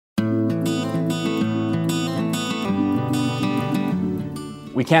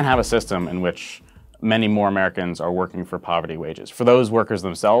We can't have a system in which many more Americans are working for poverty wages. For those workers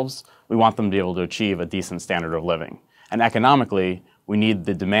themselves, we want them to be able to achieve a decent standard of living. And economically, we need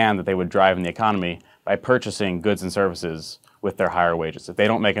the demand that they would drive in the economy by purchasing goods and services with their higher wages. If they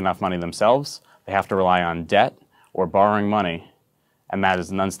don't make enough money themselves, they have to rely on debt or borrowing money, and that is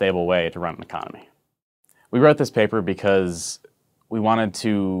an unstable way to run an economy. We wrote this paper because we wanted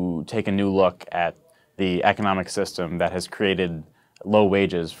to take a new look at the economic system that has created low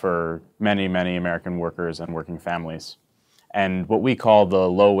wages for many, many American workers and working families. And what we call the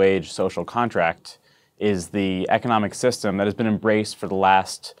low-wage social contract is the economic system that has been embraced for the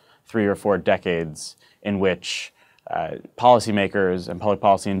last 3 or 4 decades, in which policymakers and public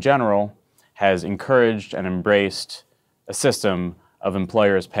policy in general has encouraged and embraced a system of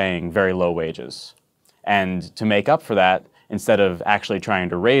employers paying very low wages. And to make up for that, instead of actually trying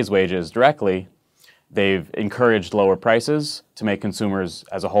to raise wages directly, they've encouraged lower prices to make consumers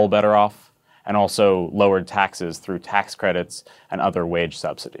as a whole better off, and also lowered taxes through tax credits and other wage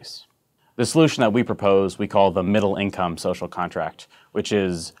subsidies. The solution that we propose we call the middle income social contract, which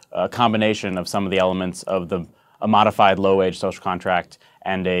is a combination of some of the elements of a modified low-wage social contract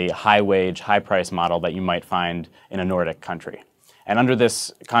and a high-wage, high-price model that you might find in a Nordic country. And under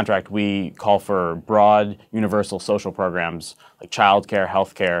this contract, we call for broad, universal social programs like childcare,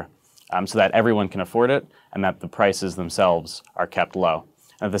 healthcare, so that everyone can afford it and that the prices themselves are kept low.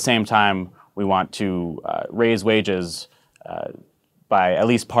 And at the same time, we want to raise wages by at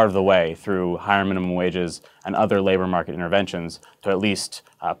least part of the way through higher minimum wages and other labor market interventions to at least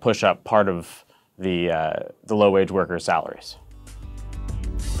push up part of the low-wage workers' salaries.